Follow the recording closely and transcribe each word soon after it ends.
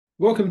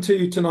Welcome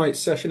to tonight's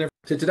session.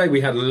 So today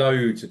we had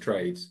loads of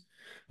trades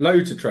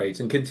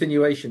and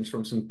continuations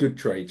from some good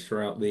trades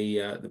throughout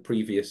the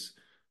previous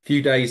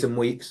few days and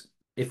weeks.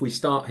 If we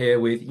start here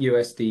with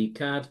USD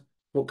CAD,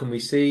 what can we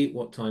see?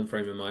 What time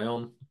frame am I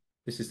on?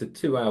 This is the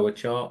 2-hour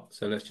chart.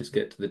 So let's just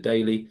get to the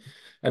daily.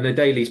 And the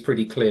daily is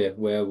pretty clear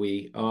where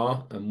we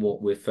are and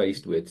what we're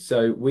faced with.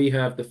 So we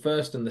have the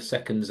first and the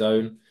second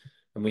zone,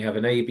 and we have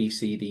an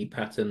ABCD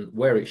pattern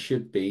where it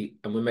should be,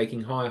 and we're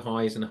making higher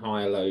highs and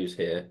higher lows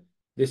here.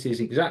 This is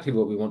exactly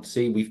what we want to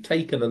see. We've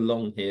taken a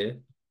long here.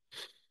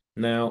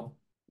 Now,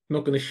 I'm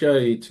not going to show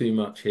you too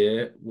much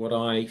here what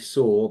I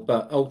saw,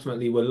 but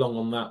ultimately we're long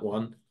on that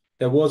one.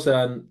 There was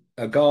a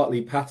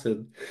Gartley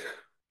pattern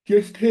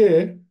just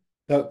here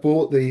that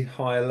bought the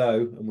higher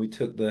low, and we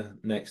took the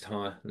next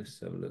higher. Let's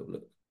have a little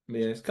look.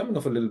 Yeah, it's coming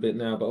off a little bit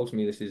now, but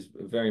ultimately this is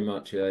very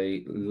much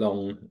a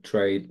long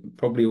trade.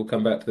 Probably will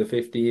come back to the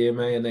 50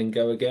 EMA and then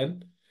go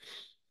again.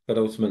 But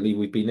ultimately,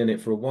 we've been in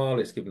it for a while.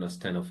 It's given us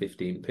 10 or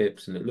 15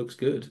 pips, and it looks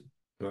good.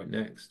 Right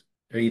next.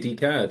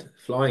 AD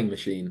flying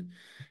machine.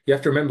 You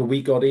have to remember,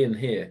 we got in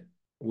here.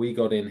 We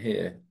got in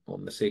here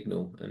on the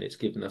signal, and it's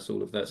given us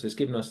all of that. So it's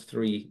given us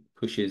 3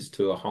 pushes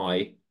to a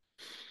high.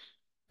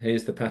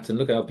 Here's the pattern.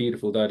 Look how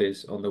beautiful that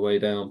is on the way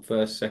down.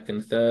 First,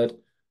 second, third.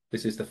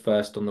 This is the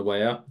first on the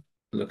way up.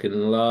 Looking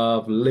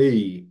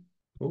lovely.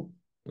 Oh,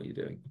 what are you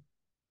doing?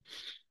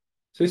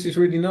 So this is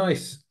really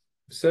nice.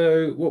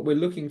 So what we're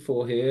looking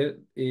for here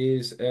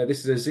is, this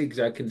is a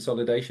zigzag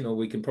consolidation, or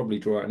we can probably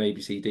draw out an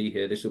ABCD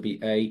here. This will be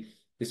A,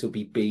 this will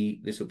be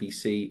B, this will be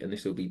C, and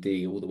this will be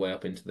D, all the way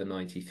up into the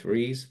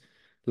 93s.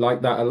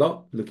 Like that a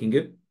lot, looking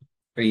good.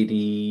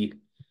 AD,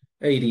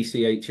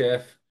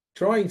 ADCHF,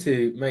 trying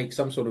to make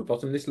some sort of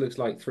bottom. This looks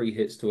like 3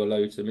 hits to a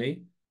low to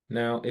me.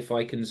 Now, if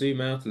I can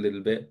zoom out a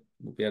little bit,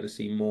 we'll be able to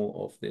see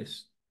more of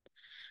this.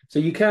 So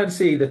you can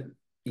see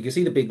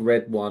the big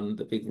red one,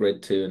 the big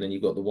red 2, and then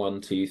you've got the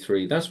 1, 2,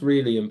 3. That's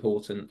really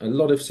important. A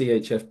lot of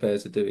CHF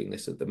pairs are doing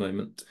this at the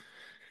moment.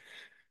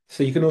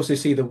 So you can also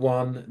see the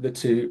 1, the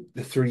 2,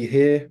 the 3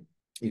 here.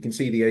 You can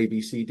see the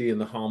ABCD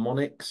and the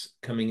harmonics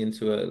coming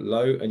into a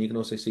low, and you can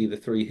also see the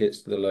 3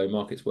 hits to the low.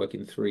 Markets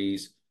working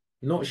 3s.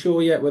 Not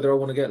sure yet whether I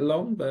want to get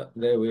long, but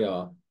there we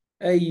are.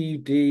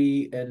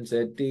 AUD,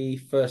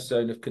 NZD, first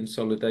zone of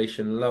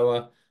consolidation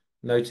lower.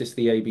 Notice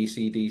the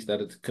ABCDs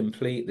that are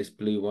complete. This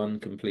blue one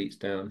completes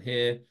down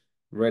here.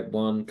 Red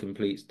one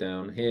completes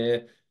down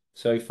here.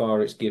 So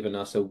far, it's given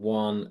us a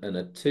 1 and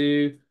a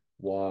 2.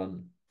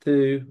 1,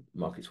 2.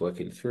 Market's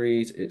working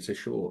 3s. It's a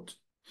short.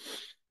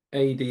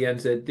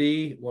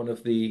 ADNZD, one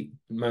of the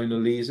Mona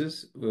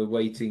Lisas. We're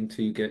waiting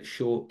to get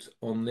short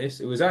on this.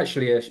 It was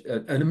actually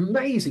an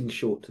amazing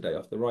short today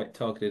off the right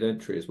targeted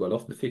entry as well,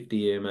 off the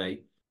 50 EMA.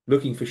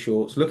 Looking for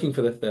shorts, looking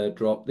for the third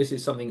drop. This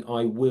is something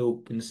I will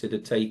consider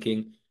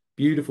taking.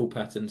 Beautiful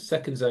pattern,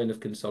 second zone of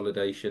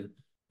consolidation.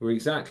 We're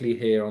exactly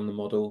here on the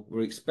model.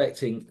 We're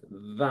expecting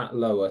that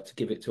lower to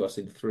give it to us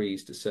in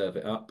 3s to serve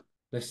it up.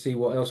 Let's see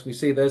what else we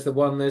see. There's the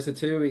 1, there's the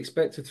 2. We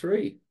expect a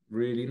 3.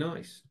 Really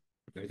nice.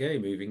 Okay,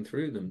 moving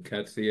through them.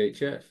 CAD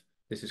CHF.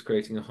 This is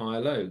creating a higher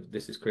low.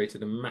 This has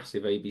created a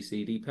massive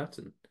ABCD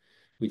pattern,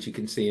 which you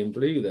can see in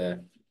blue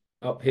there.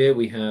 Up here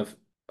we have,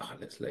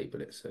 let's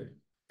label it so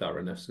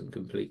thoroughness and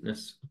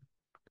completeness.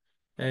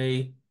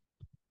 A,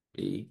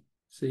 B,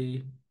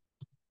 C,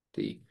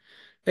 D.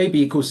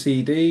 AB equals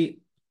CD,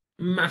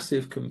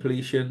 massive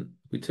completion.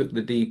 We took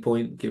the D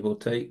point, give or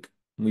take.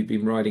 We've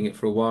been riding it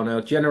for a while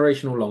now.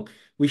 Generational long.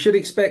 We should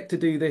expect to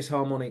do this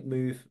harmonic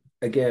move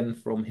again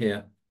from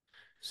here.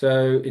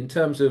 So in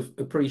terms of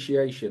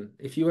appreciation,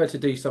 if you were to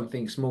do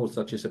something small,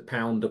 such as a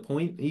pound a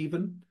point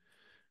even,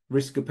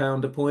 risk a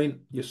pound a point,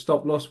 your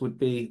stop loss would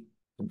be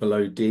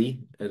below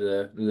D at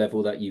a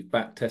level that you've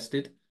back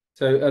tested.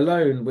 So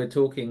alone, we're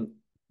talking,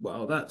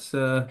 well, that's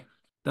a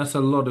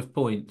lot of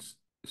points.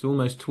 It's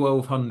almost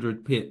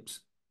 1,200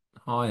 pips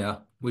higher,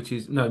 which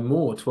is, no,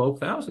 more,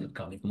 12,000. I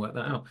can't even work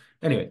that out.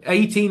 Anyway,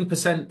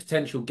 18%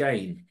 potential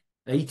gain,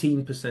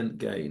 18%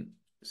 gain.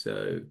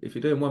 So if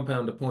you're doing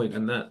 £1 a point,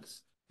 and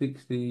that's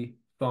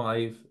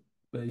 65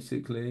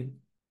 basically,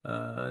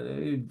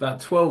 about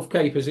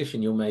 12k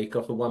position you'll make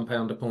off a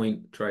 £1 a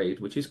point trade,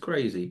 which is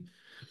crazy.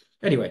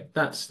 Anyway,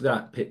 that's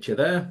that picture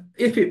there.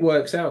 If it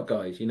works out,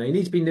 guys, you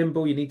need to be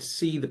nimble. You need to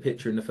see the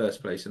picture in the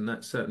first place, and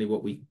that's certainly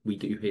what we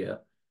do here.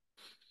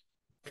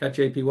 CAD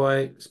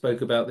JPY, spoke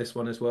about this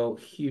one as well.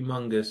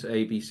 Humongous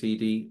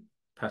ABCD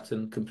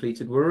pattern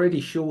completed. We're already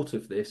short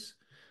of this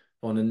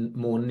on a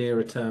more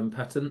nearer term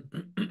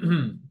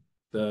pattern.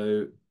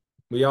 So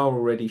we are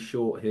already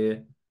short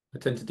here. I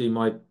tend to do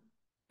my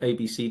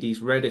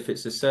ABCDs red if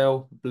it's a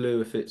sell,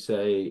 blue if it's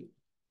a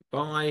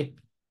buy.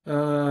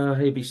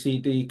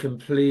 ABCD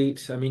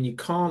complete. I mean, you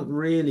can't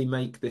really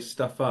make this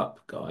stuff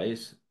up,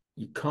 guys.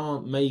 You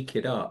can't make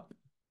it up.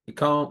 You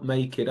can't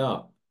make it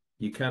up.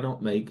 You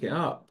cannot make it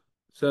up.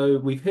 So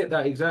we've hit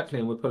that exactly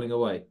and we're pulling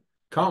away.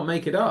 Can't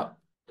make it up.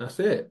 That's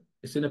it.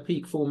 It's in a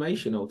peak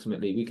formation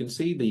ultimately. We can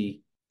see the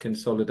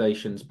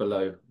consolidations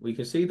below. We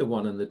can see the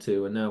 1 and the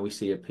 2, and now we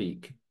see a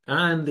peak.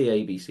 And the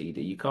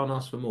ABCD. You can't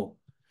ask for more.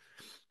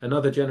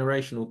 Another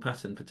generational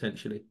pattern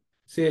potentially.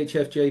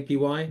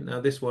 CHFJPY.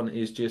 Now this one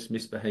is just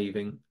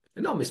misbehaving.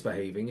 Not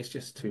misbehaving, it's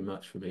just too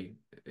much for me.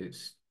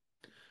 It's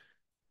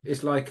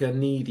like a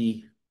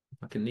needy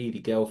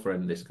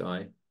girlfriend, this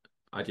guy.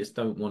 I just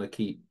don't want to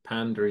keep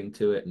pandering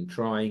to it and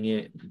trying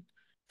it,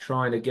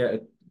 trying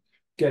to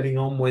getting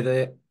on with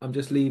it. I'm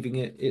just leaving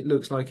it. It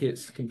looks like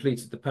it's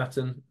completed the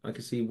pattern. I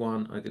can see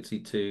 1, I can see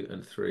 2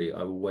 and 3.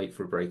 I will wait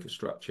for a break of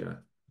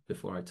structure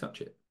before I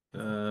touch it.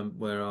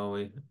 Where are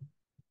we?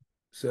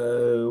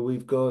 So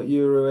we've got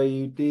Euro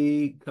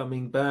AUD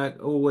coming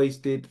back. Always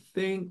did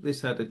think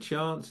this had a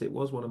chance. It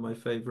was one of my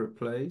favorite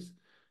plays.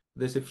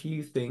 There's a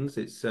few things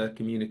it's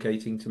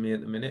communicating to me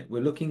at the minute.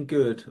 We're looking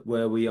good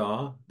where we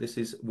are. This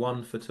is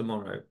one for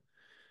tomorrow.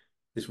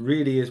 This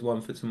really is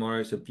one for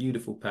tomorrow. It's a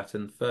beautiful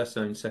pattern. First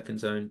zone, second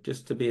zone.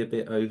 Just to be a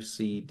bit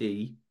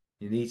OCD,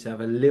 you need to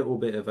have a little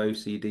bit of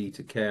OCD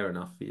to care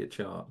enough for your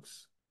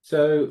charts.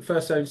 So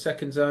first zone,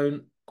 second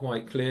zone,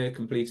 quite clear.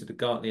 Completed the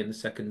Gartley in the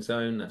second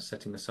zone. That's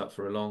setting us up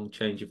for a long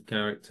change of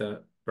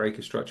character, break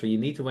of structure. You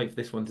need to wait for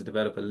this one to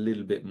develop a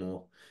little bit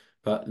more,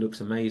 but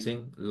looks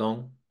amazing.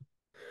 Long.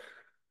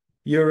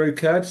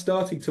 EuroCAD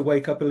starting to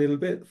wake up a little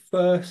bit.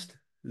 First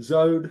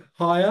zone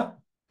higher.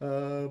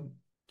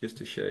 Just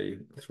to show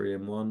you 3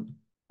 and 1.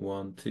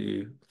 1,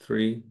 2,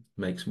 3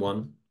 makes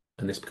 1.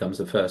 And this becomes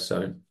the first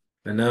zone.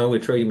 And now we're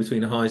trading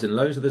between the highs and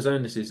lows of the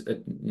zone. This is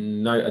a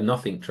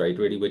nothing trade,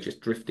 really. We're just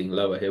drifting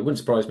lower here. Wouldn't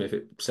surprise me if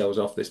it sells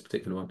off this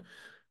particular one.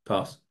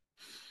 Pass.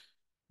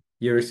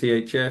 Euro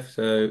CHF.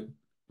 So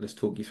let's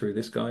talk you through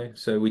this guy.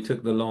 So we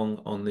took the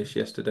long on this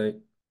yesterday.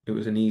 It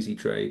was an easy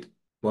trade.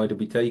 Why did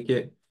we take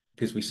it?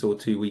 Because we saw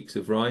 2 weeks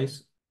of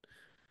rise.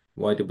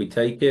 Why did we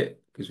take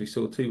it? Because we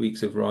saw 2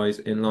 weeks of rise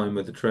in line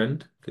with the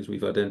trend, because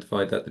we've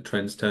identified that the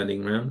trend's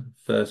turning around.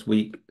 First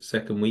week,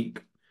 second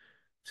week,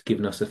 it's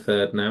given us a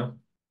third now.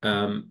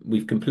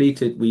 We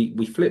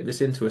flipped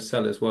this into a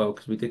sell as well,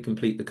 because we did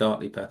complete the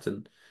Gartley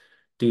pattern.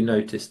 Do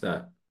notice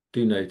that.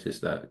 Do notice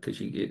that, because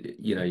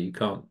you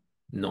can't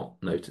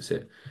not notice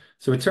it.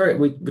 So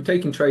we're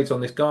taking trades on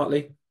this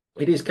Gartley.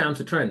 It is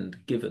counter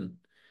trend given,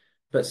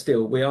 but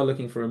still we are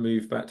looking for a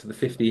move back to the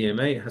 50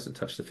 EMA. It hasn't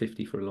touched the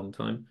 50 for a long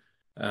time.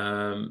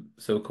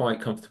 So we're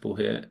quite comfortable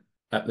here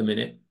at the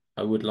minute.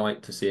 I would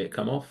like to see it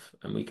come off,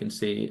 and we can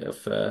see a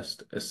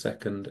first, a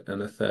second,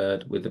 and a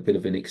third with a bit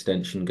of an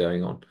extension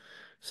going on.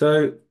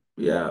 So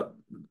yeah,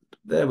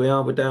 there we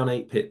are. We're down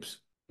 8 pips,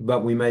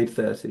 but we made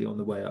 30 on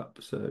the way up.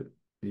 So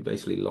we're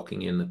basically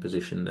locking in the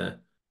position there.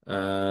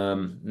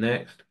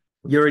 Next,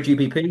 Euro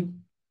GBP.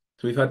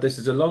 So we've had this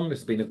as a long. This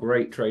has been a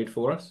great trade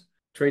for us.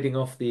 Trading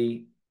off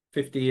the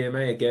 50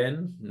 EMA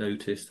again.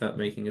 Notice that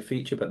making a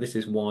feature, but this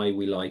is why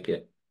we like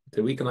it.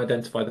 So we can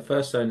identify the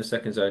first zone, the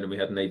second zone, and we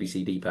had an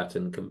ABCD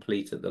pattern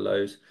complete at the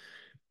lows.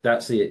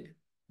 That's it.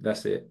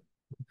 That's it.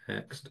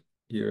 Next,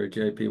 Euro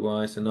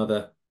JPY. It's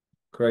another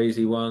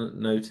crazy one.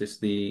 Notice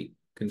the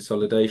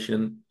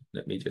consolidation.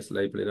 Let me just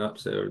label it up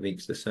so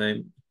everything's the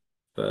same.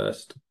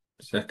 First,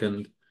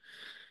 second.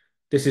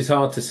 This is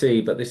hard to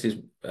see, but this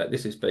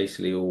is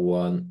basically all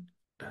 1,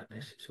 and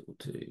this is all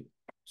 2.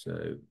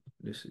 So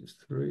this is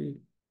 3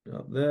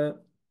 up there.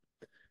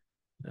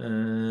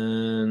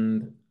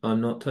 And I'm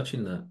not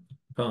touching that.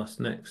 Pass.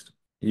 Next.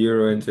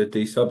 Euro into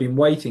D. So I've been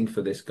waiting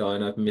for this guy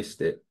and I've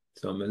missed it.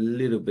 So I'm a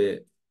little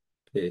bit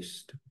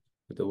pissed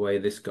with the way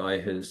this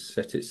guy has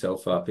set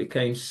itself up. It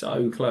came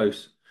so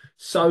close.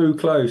 So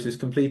close. It's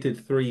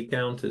completed 3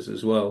 counters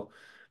as well.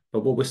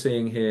 But what we're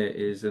seeing here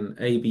is an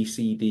a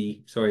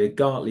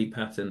Gartley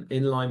pattern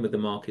in line with the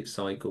market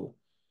cycle.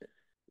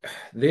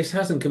 This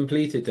hasn't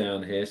completed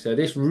down here. So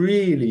this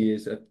really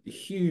is a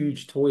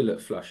huge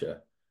toilet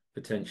flusher.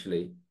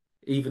 Potentially,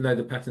 even though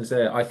the pattern's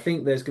there. I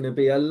think there's going to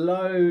be a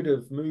load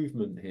of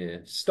movement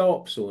here,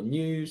 stops or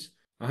news.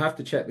 I have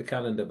to check the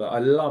calendar, but I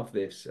love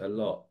this a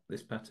lot.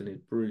 This pattern is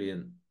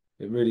brilliant.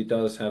 It really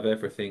does have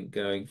everything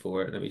going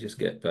for it. Let me just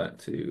get back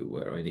to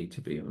where I need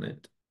to be on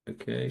it.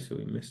 Okay, so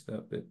we missed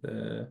that bit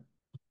there.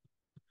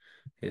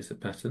 Here's the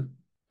pattern.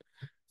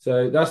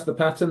 So that's the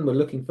pattern. We're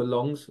looking for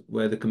longs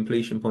where the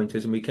completion point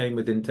is, and we came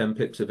within 10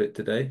 pips of it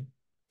today.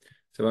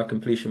 So our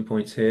completion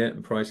point's here,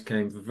 and price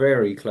came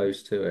very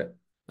close to it.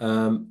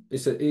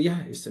 It's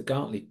a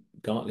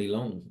Gartley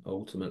long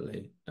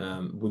ultimately.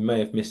 We may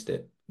have missed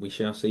it. We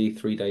shall see.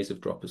 3 days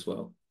of drop as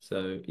well.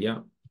 So yeah.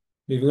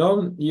 Moving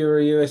on,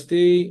 Euro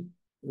USD.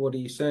 What are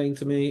you saying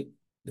to me?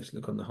 Let's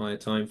look on the higher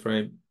time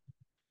frame.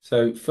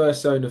 So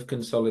first zone of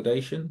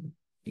consolidation,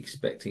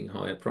 expecting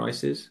higher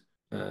prices.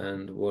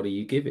 And what are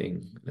you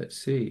giving? Let's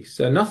see.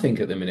 So nothing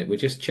at the minute. We're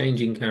just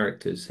changing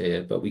characters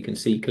here, but we can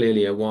see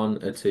clearly a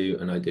 1, a 2,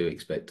 and I do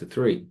expect a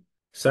 3.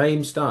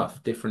 Same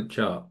stuff, different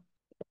chart.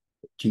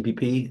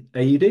 GBP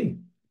AUD.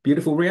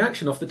 Beautiful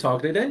reaction off the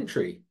targeted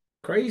entry.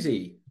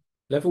 Crazy.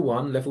 Level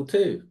 1, level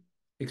 2.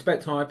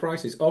 Expect higher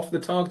prices off the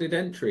targeted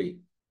entry.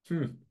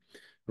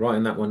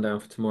 Writing that one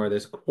down for tomorrow.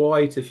 There's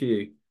quite a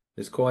few.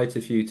 There's quite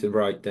a few to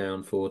write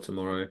down for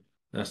tomorrow.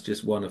 That's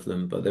just one of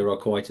them, but there are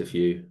quite a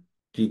few.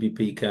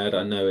 GBP CAD,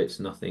 I know it's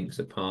nothing. It's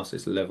a pass.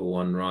 It's a level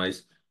 1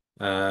 rise.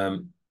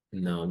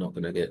 No, I'm not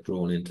going to get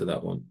drawn into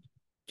that one.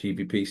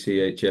 GBP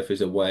CHF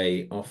is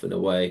away, off and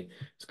away.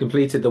 It's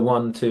completed the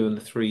 1, 2, and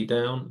the 3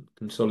 down.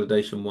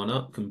 Consolidation 1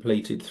 up.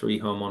 Completed 3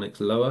 harmonics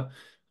lower.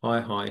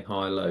 High, high,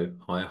 high, low.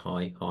 High,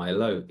 high, high,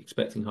 low.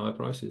 Expecting higher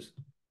prices.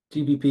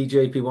 GBP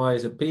JPY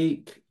is a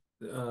peak.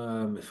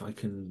 If I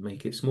can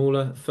make it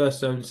smaller. First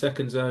zone,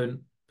 second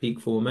zone,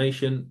 peak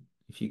formation.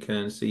 If you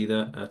can see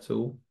that at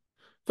all.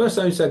 First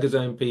zone, second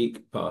zone,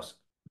 peak, pass.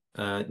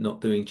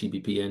 Not doing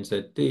GBP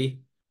NZD.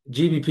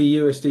 GBP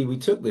USD, we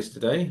took this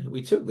today.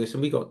 We took this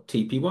and we got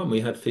TP1. We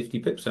had 50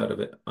 pips out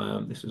of it.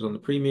 This was on the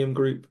premium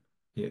group.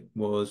 It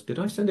was, did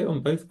I send it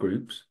on both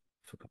groups?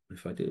 I forgot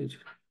if I did.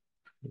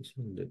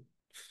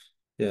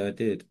 Yeah, I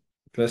did.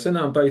 So I sent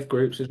it on both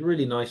groups. It's a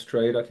really nice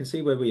trade. I can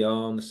see where we are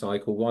on the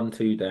cycle, 1,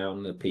 2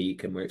 down the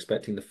peak, and we're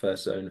expecting the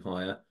first zone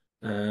higher.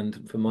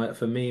 And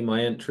for me,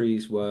 my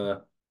entries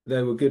were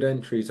good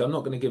entries. I'm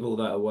not going to give all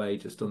that away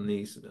just on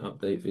these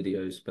update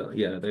videos, but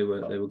yeah, they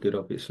were good,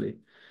 obviously.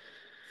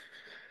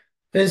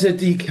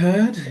 NZD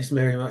CAD is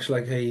very much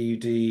like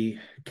AUD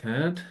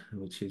CAD,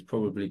 which is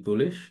probably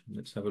bullish.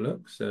 Let's have a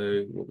look.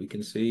 So what we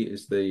can see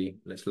is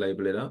let's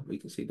label it up. We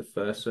can see the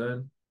first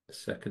zone, the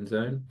second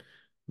zone.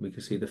 We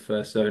can see the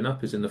first zone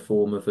up is in the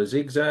form of a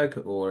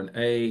zigzag or an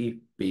A,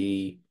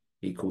 B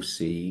equals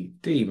C,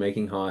 D,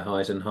 making higher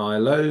highs and higher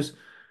lows.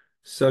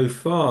 So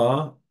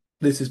far,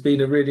 this has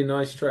been a really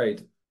nice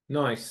trade.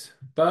 Nice,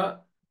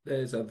 but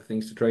there's other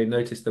things to trade.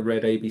 Notice the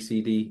red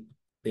ABCD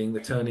being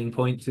the turning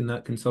points in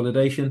that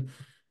consolidation.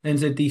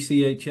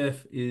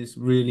 NZDCHF is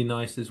really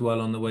nice as well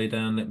on the way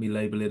down. Let me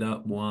label it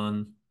up.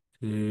 1,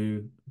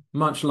 2.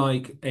 Much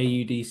like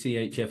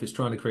AUDCHF is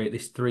trying to create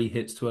this 3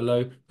 hits to a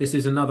low. This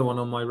is another one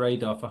on my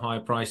radar for higher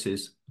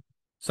prices.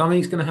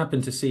 Something's going to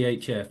happen to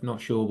CHF, not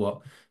sure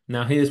what.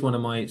 Now here's one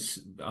of my, it's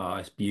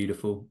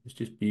beautiful. It's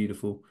just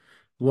beautiful.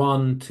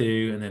 1,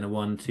 2, and then a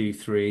 1, 2,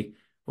 3,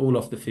 all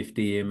off the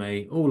 50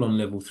 EMA, all on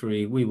level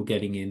 3. We were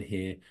getting in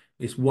here.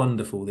 It's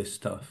wonderful, this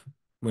stuff,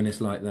 when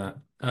it's like that.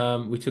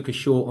 We took a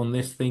short on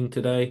this thing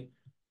today.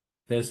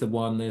 There's the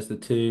 1, there's the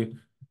 2.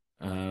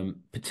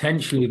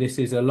 Potentially this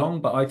is a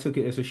long, but I took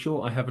it as a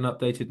short. I haven't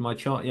updated my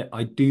chart yet.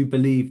 I do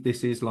believe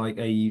this is like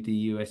AUD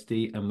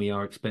USD, and we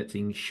are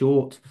expecting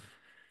short.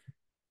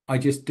 I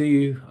just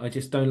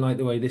don't like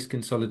the way this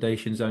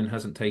consolidation zone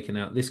hasn't taken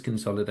out this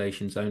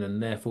consolidation zone,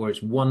 and therefore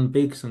it's one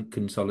big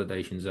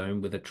consolidation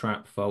zone with a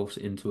trap false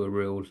into a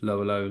real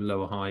lower low,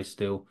 lower high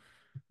still.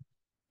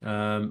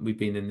 We've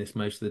been in this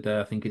most of the day.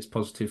 I think it's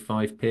positive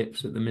 5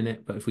 pips at the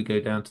minute, but if we go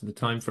down to the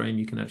time frame,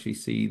 you can actually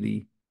see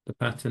the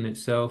pattern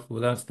itself.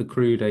 Well, that's the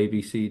crude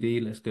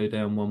ABCD. Let's go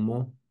down one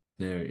more.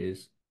 There it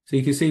is. So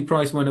you can see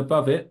price went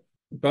above it.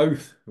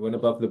 Both went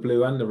above the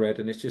blue and the red,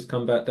 and it's just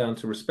come back down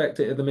to respect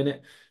it at the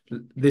minute.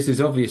 This is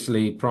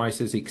obviously price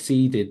has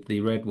exceeded the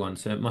red one,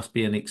 so it must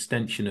be an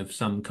extension of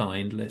some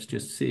kind. Let's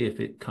just see if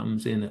it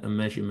comes in at a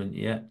measurement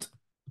yet.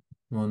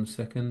 1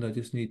 second, I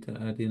just need to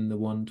add in the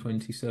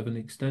 127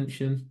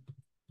 extension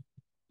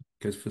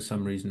because for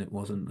some reason it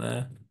wasn't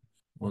there.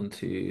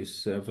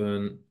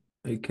 127.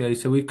 Okay,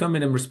 so we've come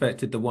in and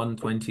respected the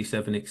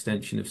 127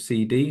 extension of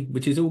CD,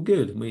 which is all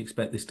good. We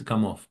expect this to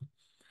come off.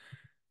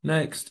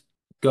 Next,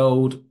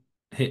 gold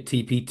hit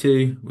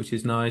TP2, which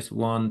is nice.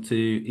 1, 2,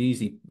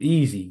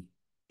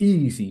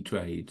 easy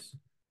trades.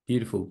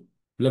 Beautiful.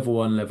 Level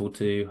 1, level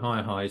 2,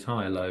 higher highs,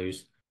 higher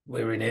lows.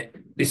 We're in it.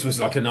 This was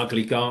like an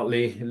ugly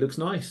Gartley. It looks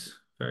nice.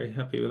 Very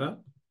happy with that.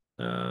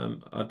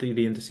 I'll do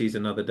the indices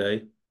another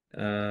day.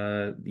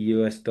 The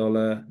US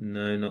dollar,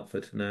 no, not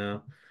for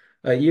now.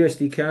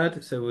 USD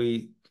CAD, so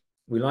we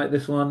like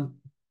this one.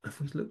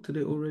 Have we looked at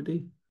it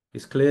already?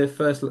 It's clear.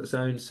 First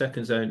zone,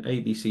 second zone,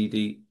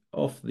 ABCD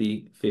off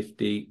the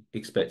 50,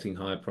 expecting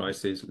higher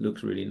prices.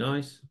 Looks really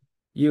nice.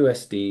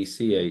 USD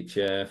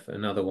CHF,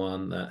 another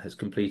one that has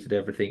completed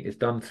everything. It's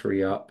done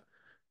 3 up.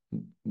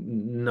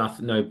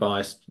 No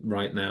bias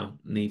right now.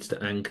 Needs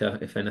to anchor,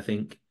 if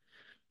anything.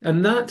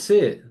 And that's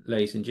it,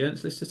 ladies and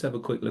gents. Let's just have a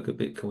quick look at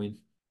Bitcoin.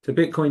 So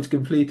Bitcoin's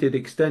completed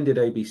extended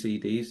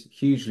ABCDs,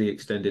 hugely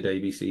extended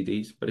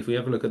ABCDs. But if we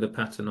have a look at the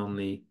pattern on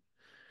the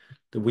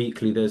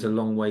weekly, there's a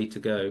long way to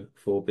go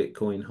for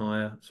Bitcoin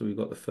higher. So we've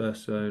got the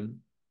first zone,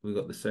 we've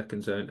got the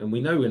second zone, and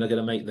we know we're not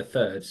going to make the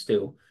third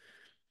still.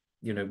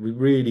 You know, we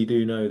really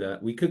do know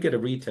that. We could get a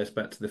retest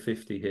back to the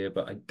 50 here,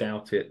 but I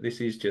doubt it. This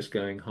is just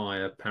going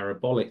higher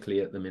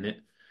parabolically at the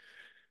minute.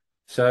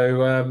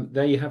 So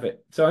there you have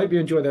it. So I hope you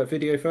enjoyed that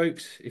video,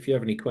 folks. If you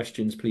have any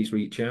questions, please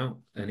reach out.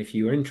 And if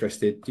you are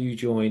interested, do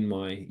join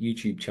my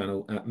YouTube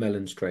channel at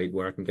Melons Trade,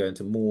 where I can go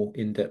into more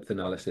in-depth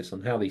analysis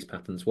on how these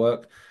patterns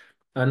work.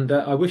 And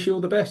I wish you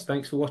all the best.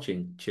 Thanks for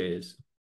watching. Cheers.